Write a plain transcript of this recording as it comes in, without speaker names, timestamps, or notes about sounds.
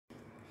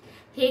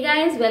Hey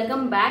guys,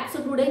 welcome back.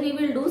 So today we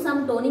will do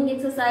some toning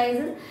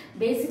exercises.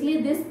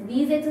 Basically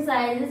these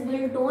exercises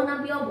will tone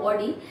up your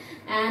body,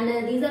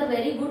 and these are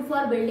very good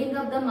for building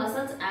up the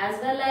muscles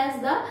as well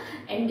as the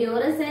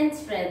endurance and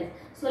strength.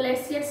 So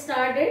let's get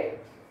started.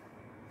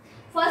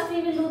 First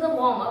we will do the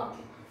warm up.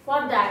 For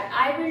that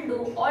I will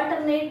do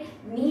alternate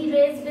knee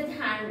raise with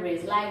hand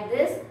raise like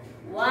this.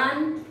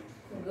 1,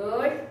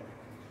 good,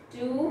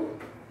 2,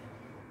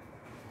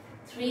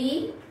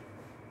 3,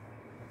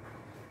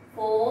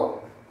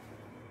 4,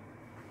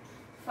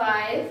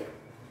 5,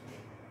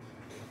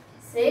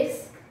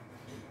 6,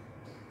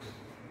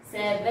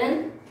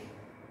 7,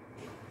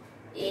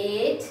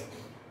 8,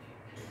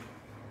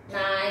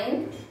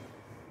 9,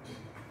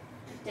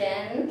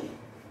 10.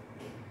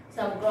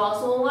 Some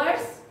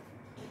crossovers.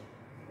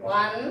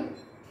 1,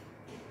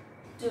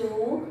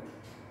 2,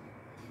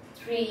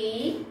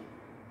 3,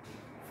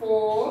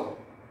 4,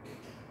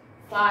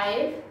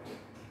 5,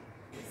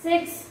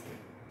 6,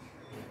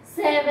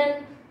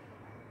 7,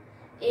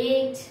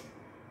 8,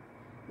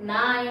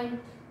 9,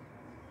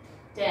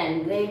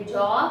 10. Great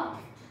job.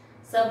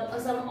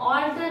 Some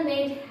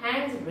alternate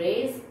hands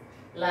raise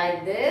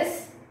like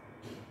this.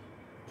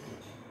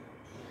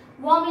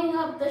 Warming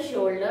up the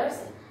shoulders.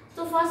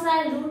 So first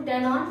I will do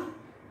 10 on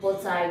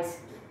both sides.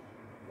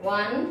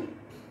 1,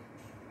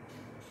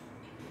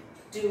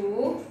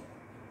 2,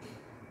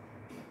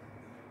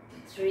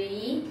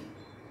 3,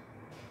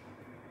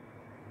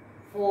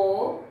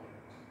 4,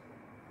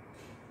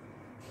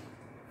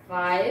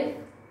 5,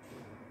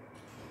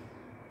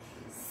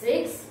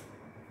 6,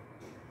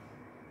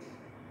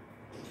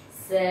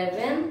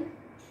 7,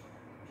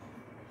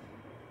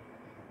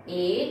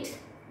 8,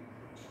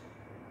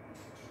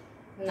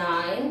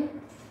 9,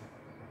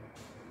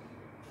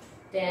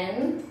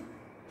 10.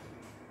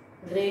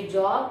 Great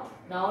job.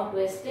 Now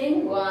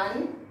twisting.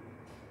 1,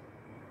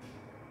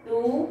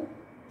 2,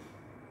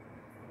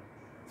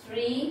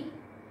 3,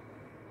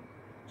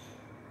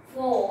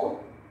 4,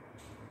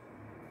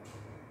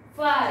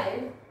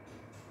 5,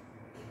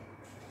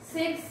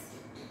 6,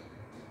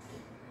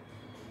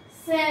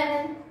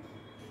 7,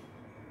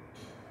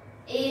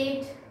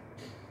 8,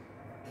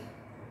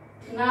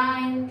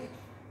 9,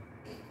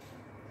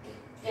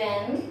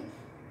 10.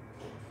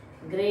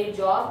 Great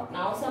job.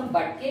 Now some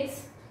butt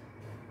kicks.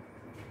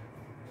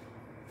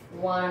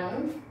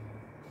 1,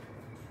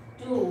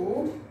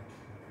 2,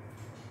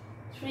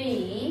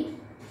 3,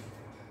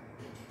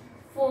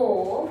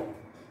 4,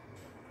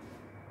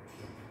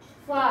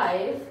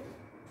 5,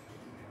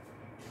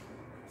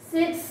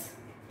 6,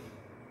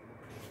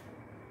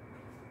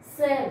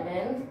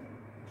 7,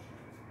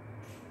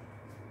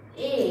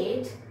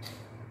 8,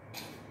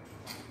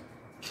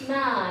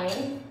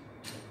 9,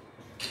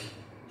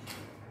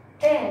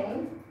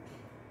 10.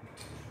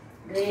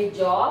 Great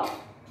job.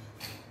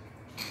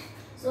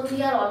 So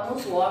we are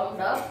almost warmed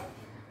up,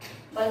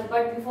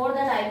 but before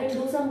that I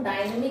will do some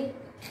dynamic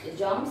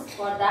jumps.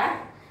 For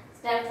that,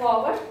 step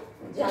forward,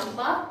 jump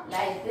up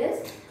like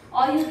this,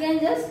 or you can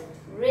just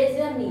raise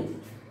your knee.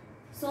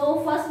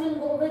 So first we will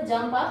go with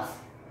jump ups.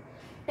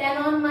 10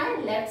 on my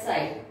left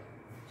side.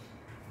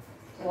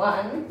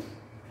 1,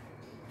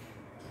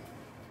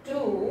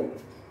 2,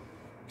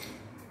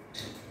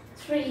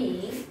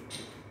 3,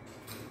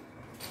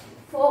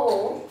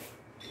 4,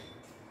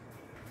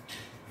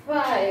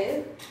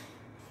 5,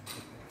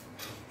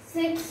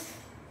 6,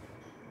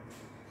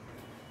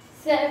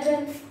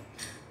 7,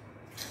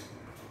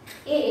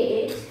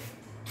 8,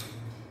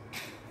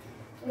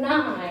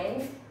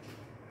 9,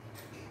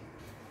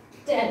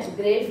 10.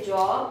 Great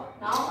job.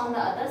 Now on the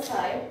other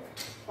side,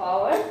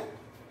 forward,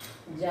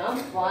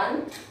 jump.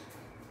 1,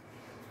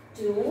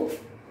 2,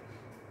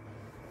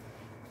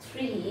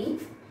 3,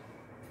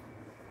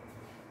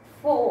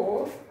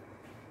 4,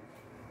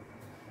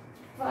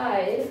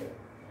 5,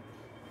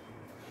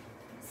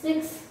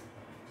 6,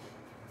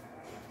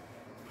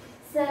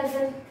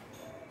 7,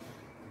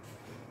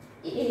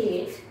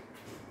 8,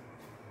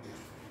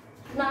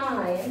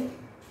 9,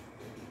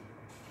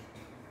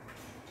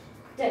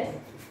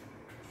 10.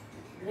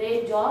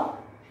 Great job.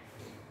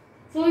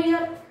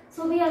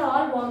 So we are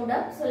all warmed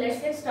up. So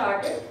let's get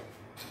started.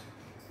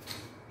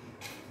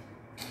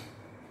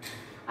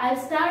 I'll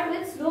start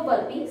with slow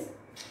burpees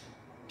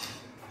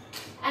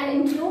and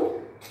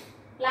include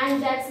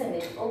plank jacks in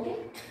it. Okay.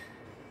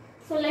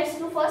 So let's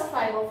do first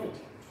 5 of it.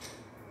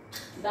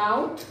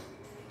 Down,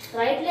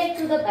 right leg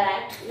to the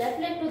back, left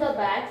leg to the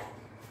back,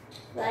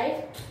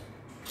 right,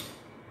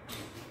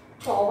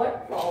 forward,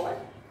 forward,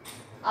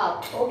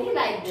 up. Okay,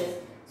 like this.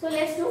 So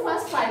let's do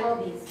first 5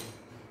 of these.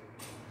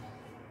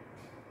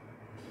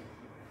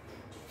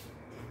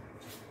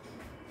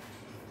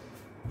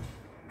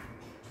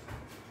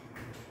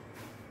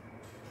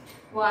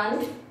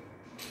 One,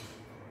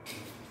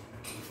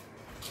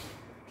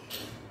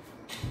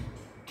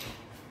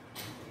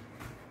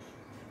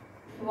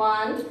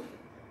 1,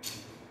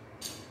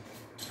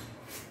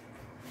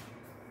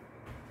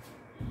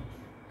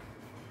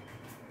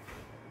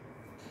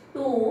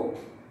 2,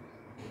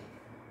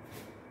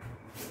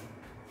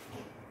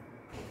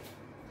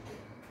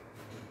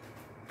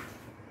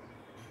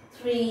 3,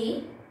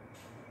 3,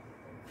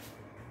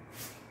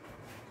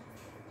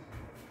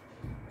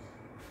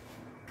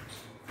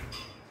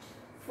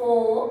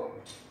 4,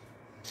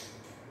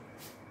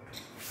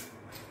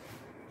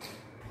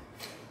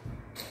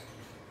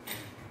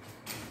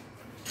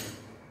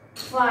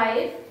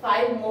 5,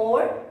 5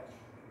 more,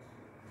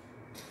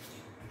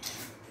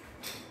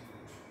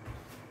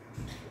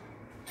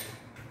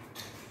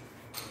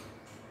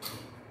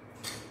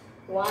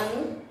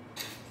 1,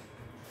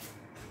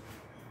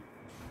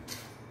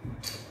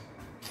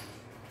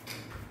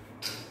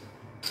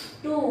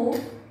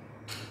 2,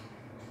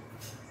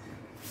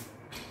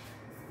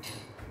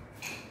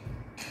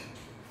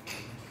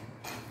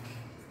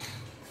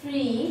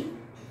 3,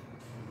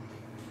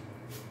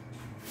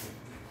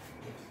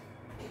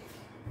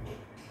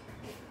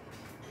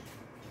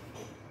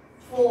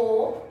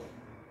 4,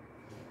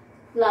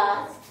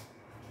 last,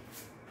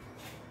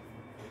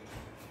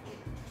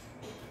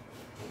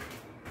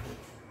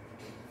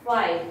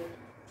 5.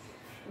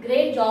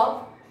 Great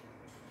job.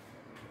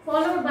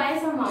 Followed by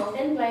some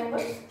mountain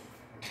climbers.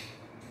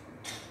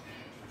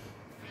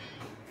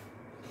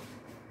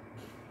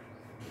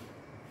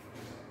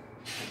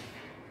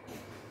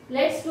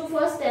 Let's do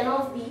first 10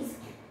 of these.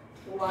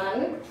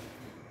 1,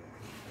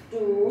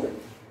 2,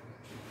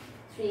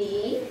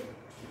 3,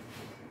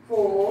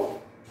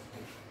 4,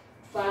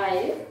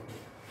 5,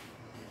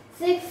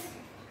 6,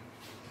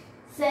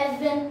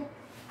 7,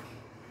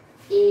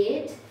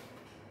 8,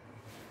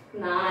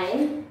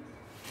 9,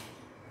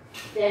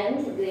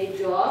 10. Great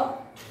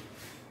job.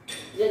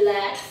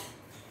 Relax.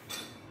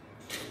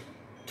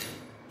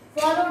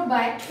 Followed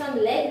by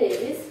some leg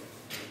raises.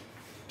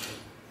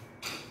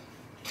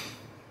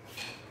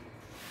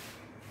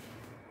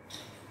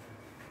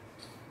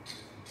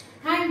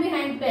 Hand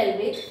behind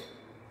pelvic,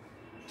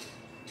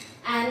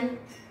 and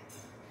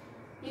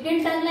you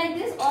can turn like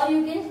this or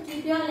you can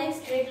keep your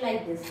legs straight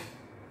like this.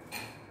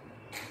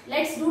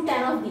 Let's do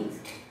 10 of these.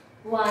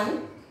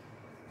 1,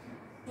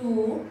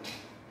 2,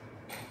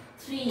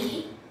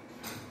 3,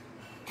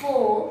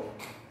 4,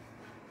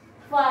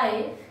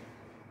 5,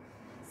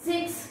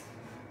 6,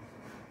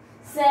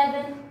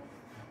 7,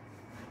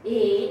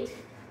 8,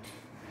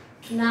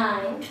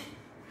 9,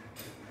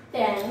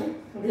 10.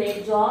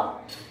 Great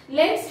job.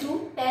 Let's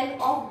do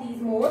 10 of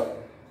these more.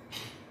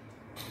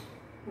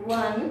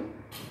 1,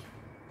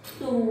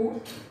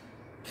 2,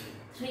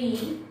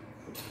 3,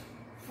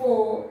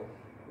 4,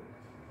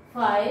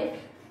 5,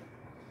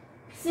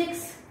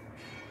 6,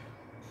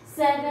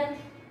 7,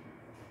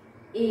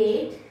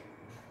 8,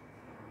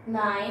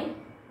 9,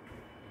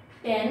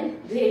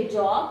 10. Great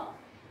job.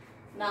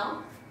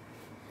 Now,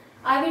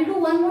 I will do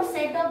one more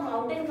set of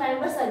mountain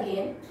climbers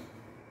again.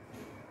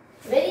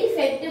 Very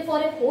effective for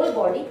a whole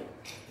body.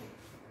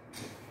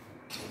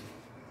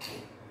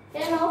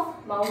 10 of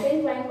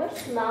mountain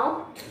climbers.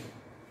 Now,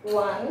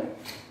 1,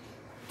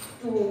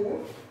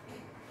 2,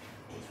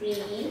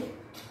 3,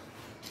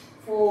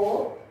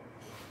 4,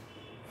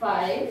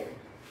 5,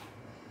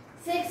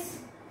 6,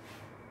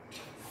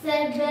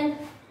 7,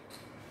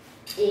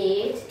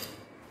 8,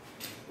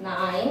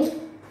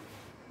 9,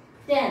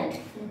 10.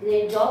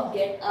 Great job.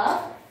 Get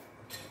up.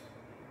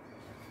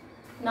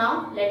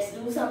 Now, let's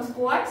do some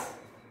squats.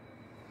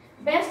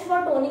 Best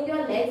for toning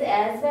your legs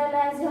as well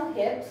as your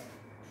hips.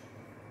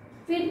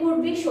 Feet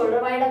would be shoulder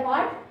wide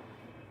apart.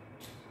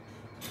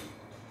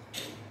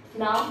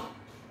 Now,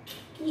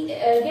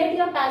 get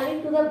your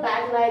pelvic to the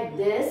back like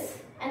this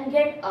and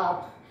get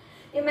up.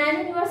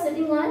 Imagine you are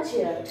sitting on a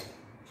chair.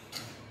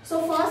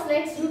 So first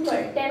let's do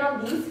 10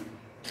 of these.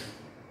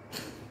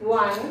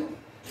 1,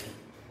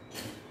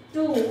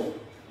 2,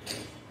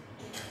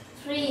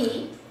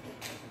 3,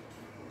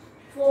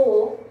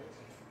 4,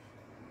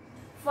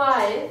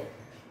 5,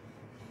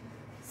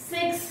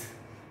 6,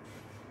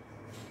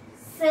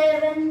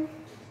 7,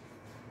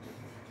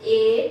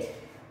 8,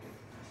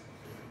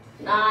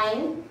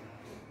 9,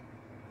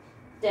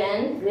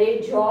 10.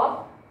 Great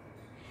job.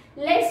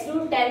 Let's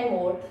do 10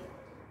 more.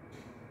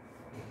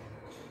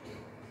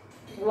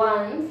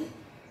 1,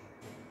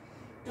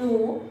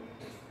 2,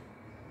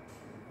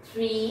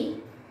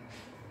 3,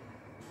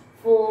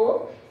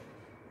 4,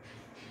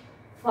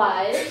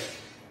 5,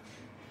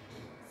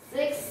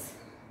 6,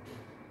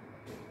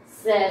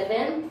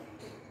 7,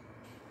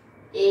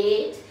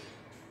 8,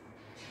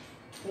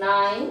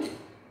 9,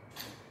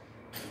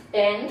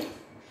 10.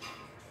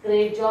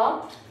 Great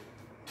job.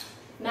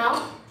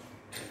 Now,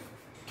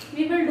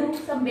 we will do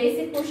some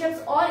basic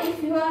push-ups, or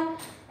if you are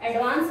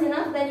advanced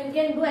enough, then you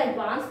can do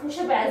advanced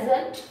push-up as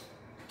well.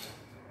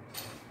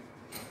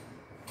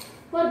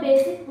 For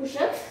basic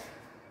push-ups,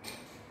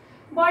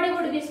 body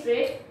would be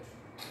straight,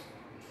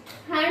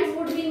 hands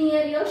would be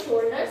near your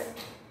shoulders.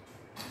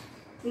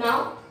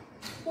 Now,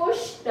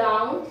 push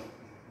down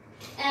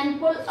and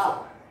pull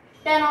up.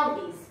 10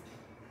 of these.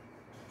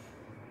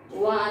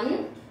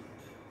 1,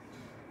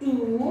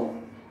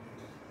 2,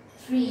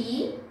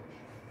 3,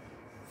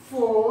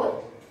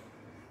 4,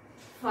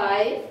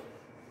 5,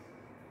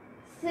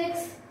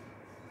 6,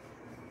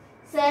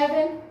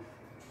 7,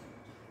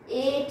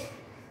 8,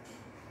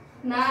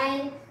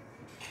 9,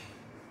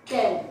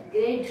 10.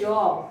 Great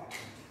job.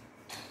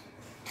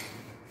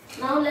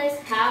 Now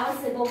let's have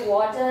a sip of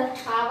water,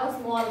 have a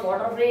small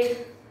water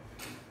break.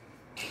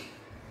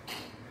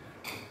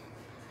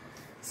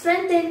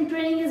 Strength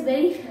training is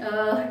very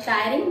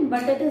tiring,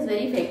 but it is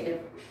very effective.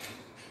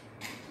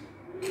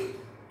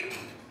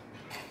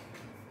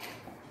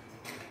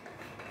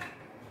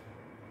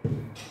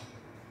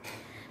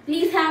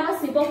 Please have a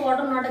sip of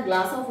water, not a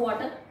glass of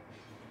water.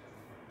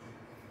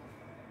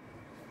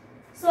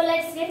 So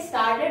let's get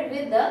started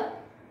with the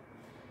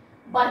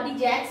burpee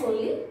jacks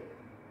only.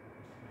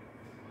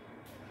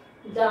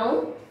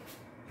 Down.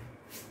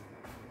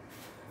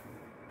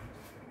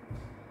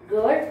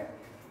 Good.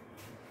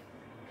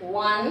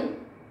 1.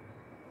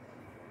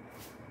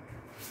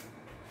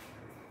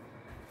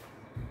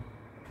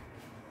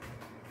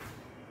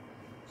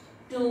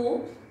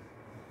 2.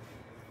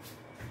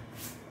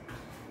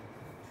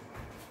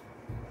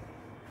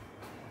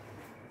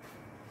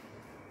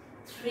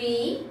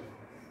 3.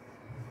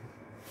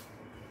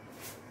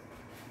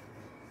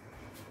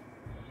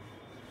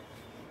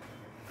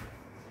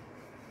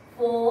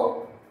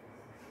 4.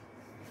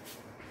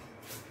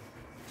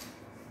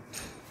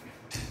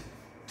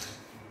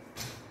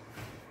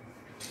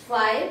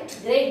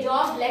 5. Great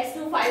job. Let's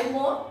do 5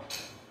 more.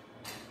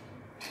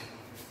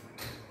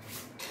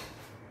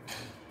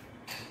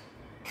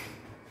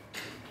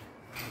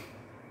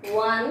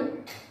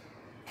 1.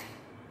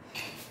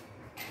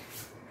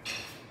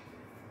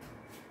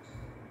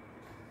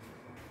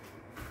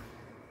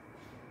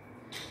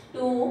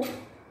 2.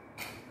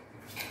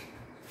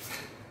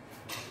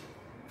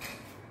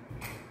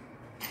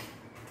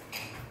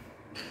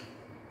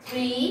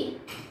 3.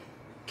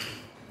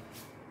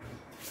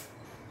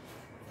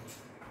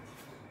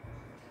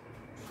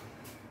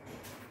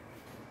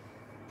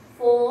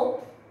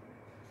 4.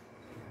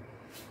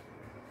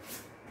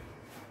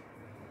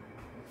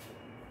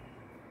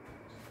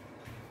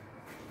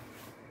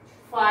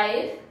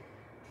 5.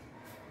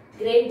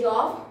 Great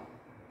job.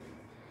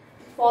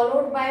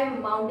 Followed by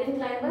mountain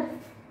climber.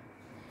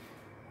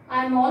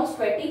 I am all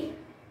sweaty.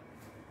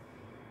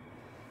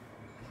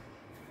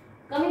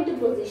 Coming to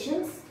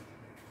positions.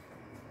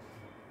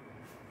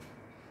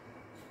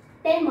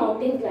 10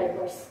 mountain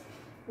climbers.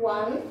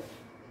 1,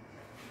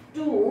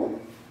 2,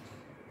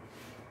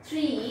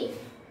 3,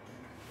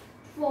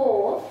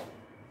 4,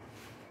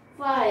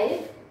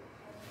 5,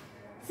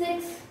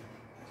 6,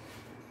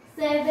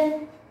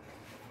 7,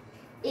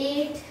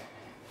 8,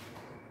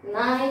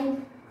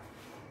 9,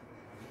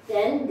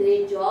 10.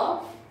 Great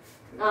job.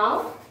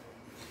 Now,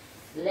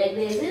 leg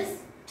raises.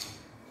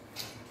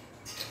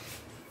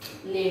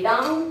 Lay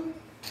down.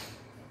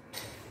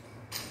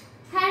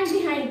 Hand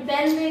behind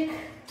pelvic.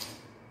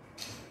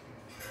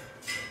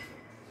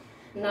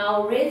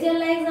 Now raise your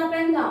legs up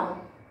and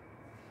down.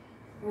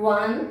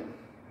 1,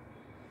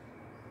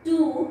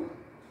 2,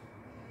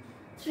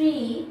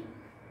 3,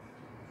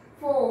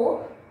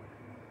 4,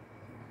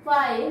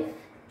 5,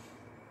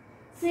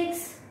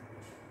 6,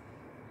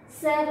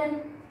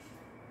 7,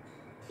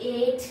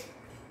 8,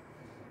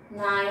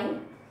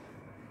 9,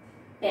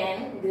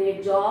 10.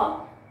 Great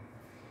job.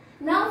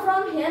 Now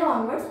from here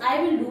onwards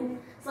I will do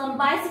some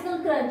bicycle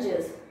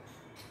crunches.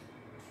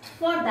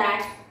 For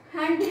that,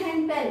 hand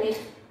behind pelvic.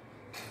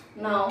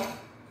 Now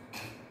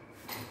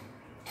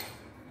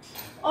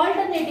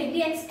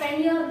alternatively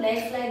expand your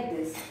legs like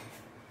this.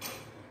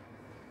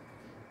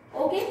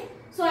 Okay,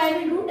 so I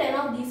will do 10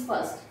 of these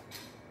first.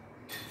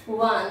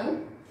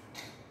 1,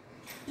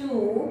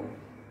 2,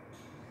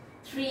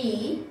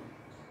 3,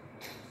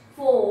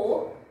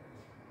 4,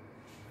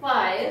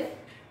 5,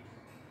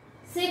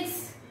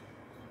 6,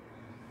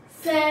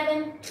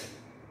 7,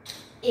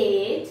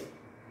 8,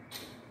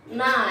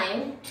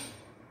 9,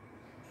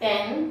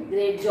 10.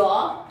 Great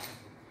job.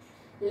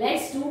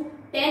 Let's do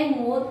 10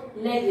 more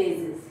leg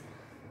raises.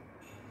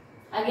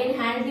 Again,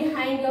 hand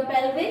behind your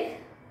pelvic.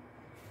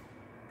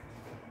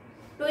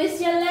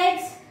 Twist your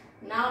legs.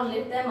 Now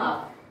lift them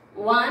up.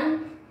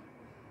 1,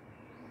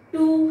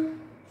 2,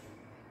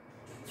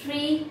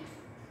 3,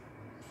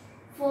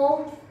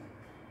 4,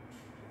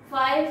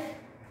 5,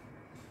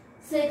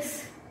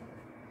 6,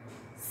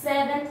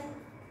 7,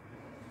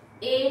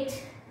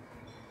 8,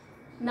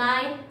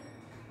 9,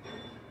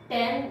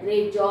 10.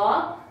 Great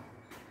job.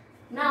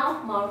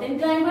 Now mountain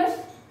climbers.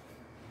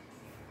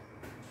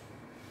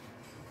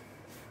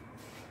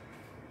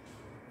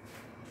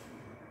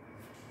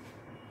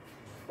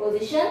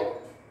 Position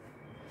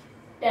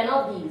 10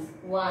 of these.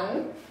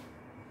 1,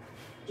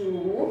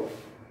 2,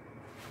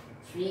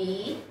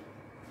 3,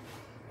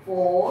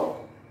 4,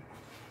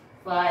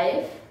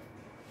 5,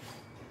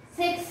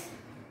 6,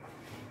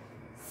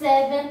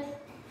 7,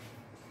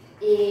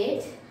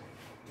 8,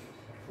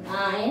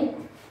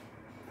 9,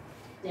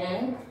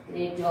 10.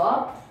 Great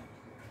job.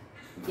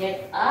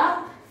 Get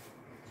up.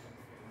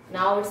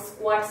 Now it's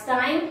squats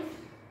time.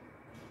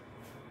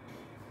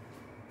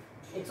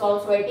 It's all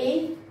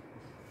sweaty.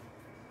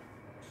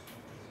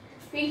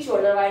 Feet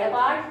shoulder wide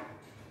apart.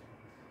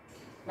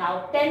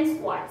 Now 10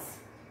 squats.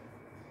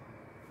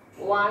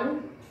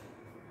 1,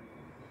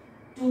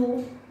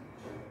 2,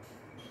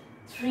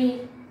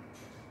 3,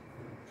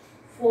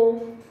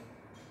 4,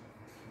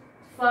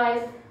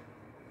 5,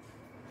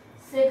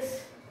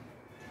 6,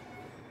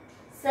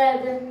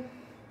 7,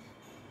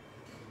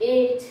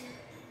 8,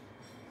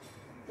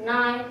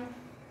 9,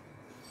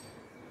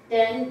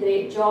 10.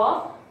 Great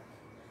job.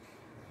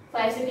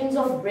 5 seconds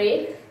of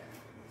break.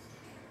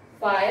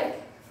 5,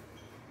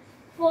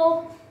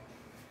 4,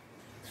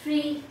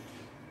 3,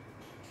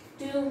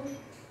 2,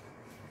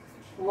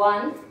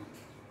 1.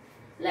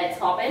 Let's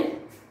hop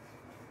in.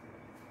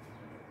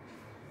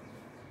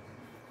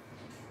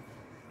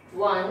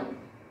 1,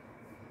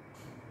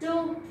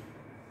 2,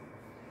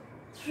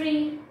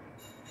 3,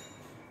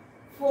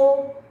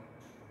 4,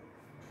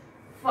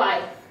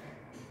 5,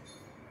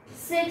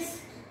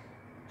 6,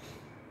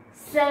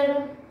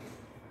 7,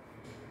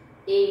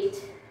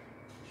 8,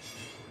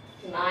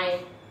 9,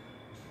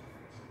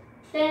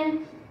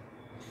 10.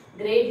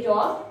 Great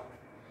job.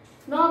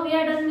 Now we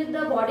are done with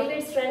the body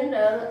weight strength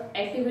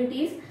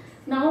activities.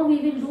 Now we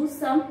will do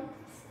some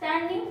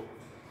standing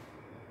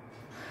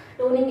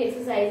toning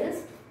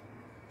exercises.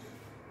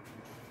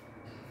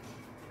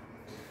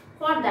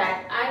 For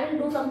that, I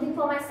will do something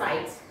for my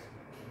sides.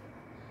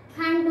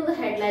 Hand to the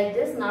head like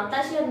this. Now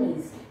touch your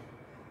knees.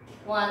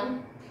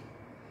 1,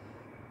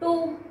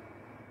 2,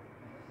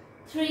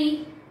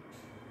 3,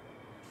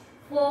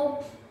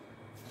 4,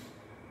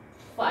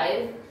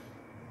 5,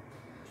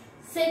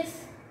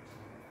 6,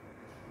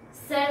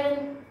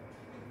 7,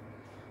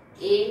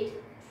 8,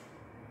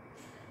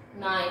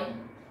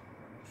 9,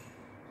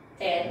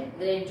 10.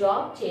 Great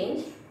job.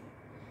 Change.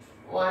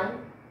 1,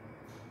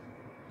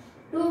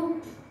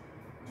 2,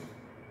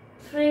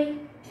 3,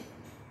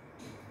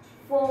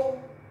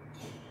 4,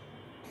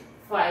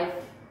 5,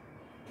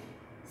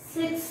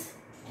 6,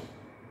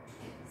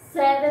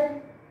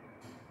 7,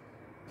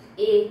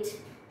 8,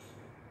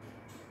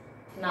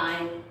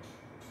 9,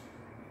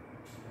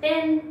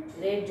 10.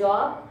 Great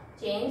job.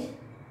 Change.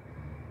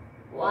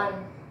 1,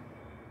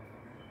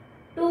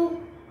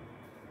 2,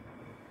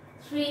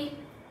 3,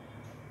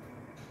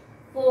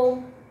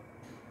 4,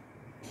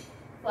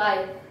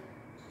 5,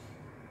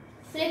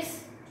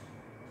 6,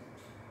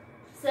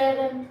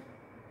 7,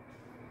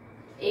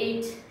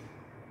 8,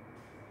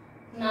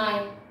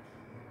 9,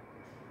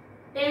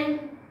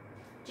 10.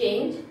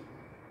 Change.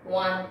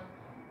 1,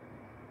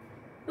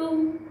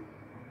 2,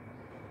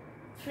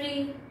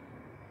 3,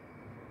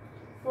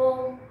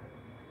 4,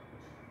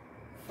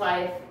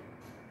 5,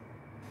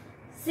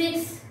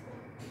 6,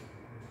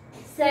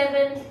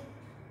 7,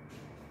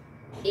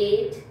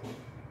 8,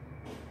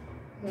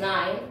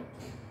 9,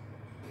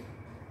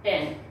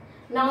 10.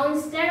 Now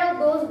instead of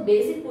those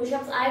basic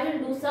push-ups, I will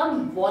do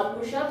some wall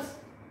push-ups.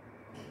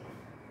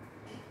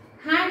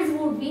 Hands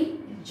would be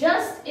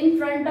just in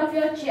front of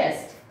your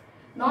chest,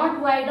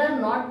 not wider,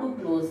 not too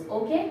close.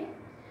 Okay.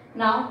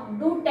 Now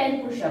do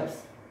 10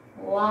 push-ups.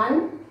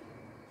 1,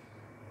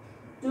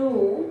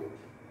 2,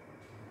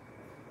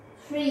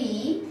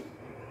 3,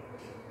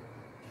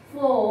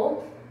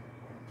 4,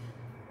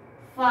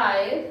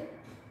 5,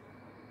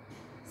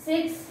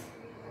 6,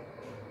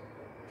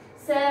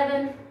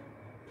 7,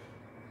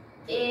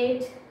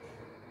 8,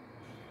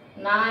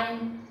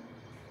 9,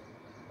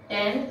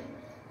 10.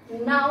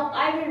 Now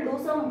I will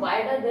do some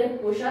wider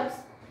grip push-ups.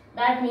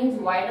 That means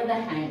wider the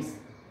hands.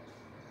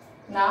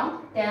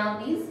 Now 10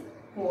 of these.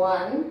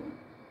 1,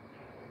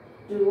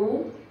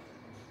 2,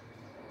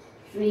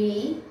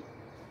 3,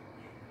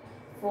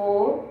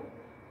 4,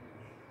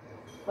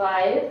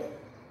 5,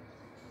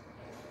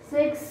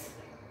 6,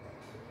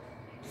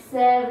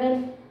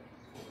 7,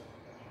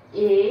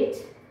 8,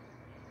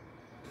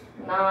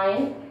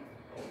 9,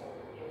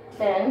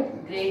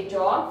 10. Great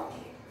job.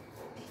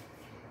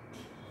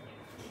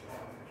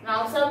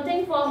 Now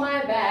something for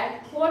my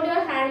back. Hold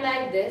your hand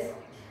like this.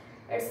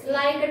 It's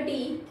like a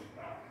T.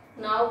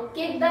 Now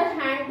kick the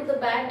hand to the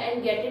back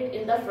and get it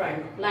in the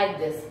front like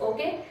this.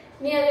 Okay,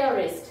 near your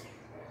wrist.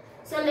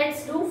 So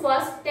let's do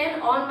first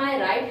 10 on my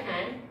right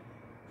hand.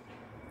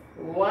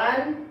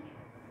 1,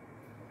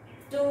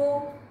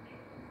 2,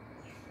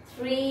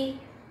 3,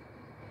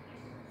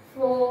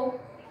 4,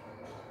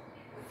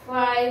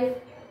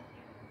 5,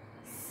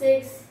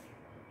 6,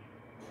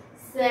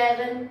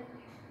 7,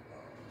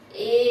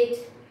 8,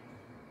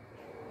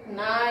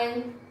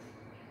 9,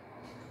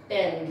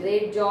 10.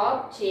 Great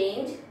job.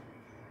 Change.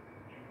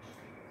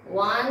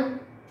 1,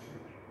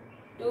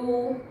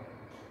 2,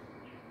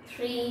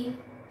 3,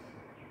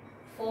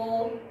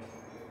 4,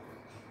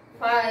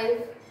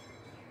 5,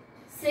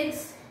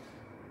 6,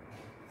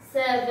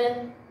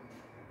 7,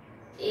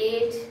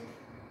 8,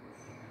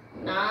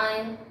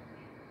 9,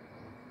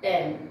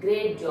 10.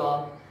 Great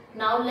job.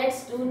 Now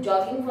let's do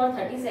jogging for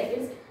 30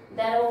 seconds.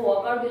 Then our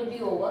workout will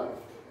be over.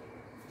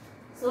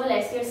 So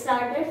let's get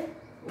started.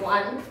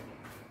 1,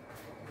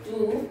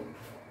 2,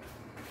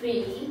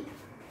 3,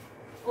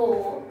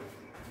 4,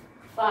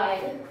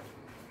 5,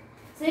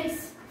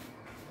 6,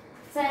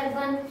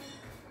 7,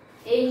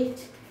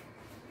 8,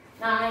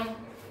 9,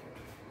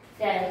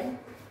 10,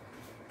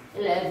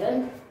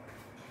 11,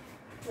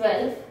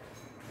 12,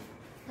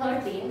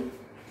 13,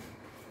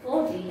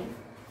 14,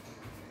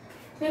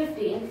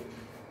 15,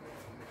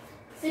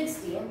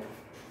 16,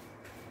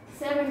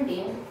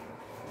 17,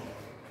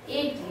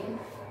 18,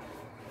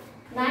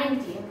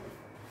 19,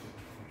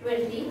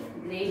 20.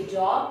 Great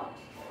job.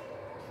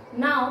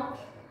 Now,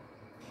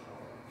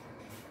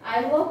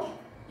 I hope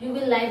you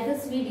will like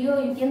this video.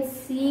 You can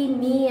see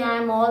me, I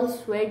am all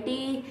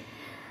sweaty.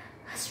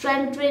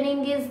 Strength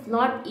training is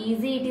not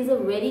easy. It is a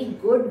very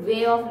good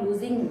way of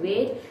losing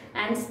weight.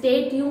 And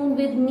stay tuned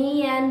with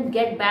me and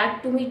get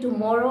back to me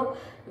tomorrow.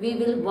 We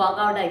will work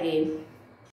out again.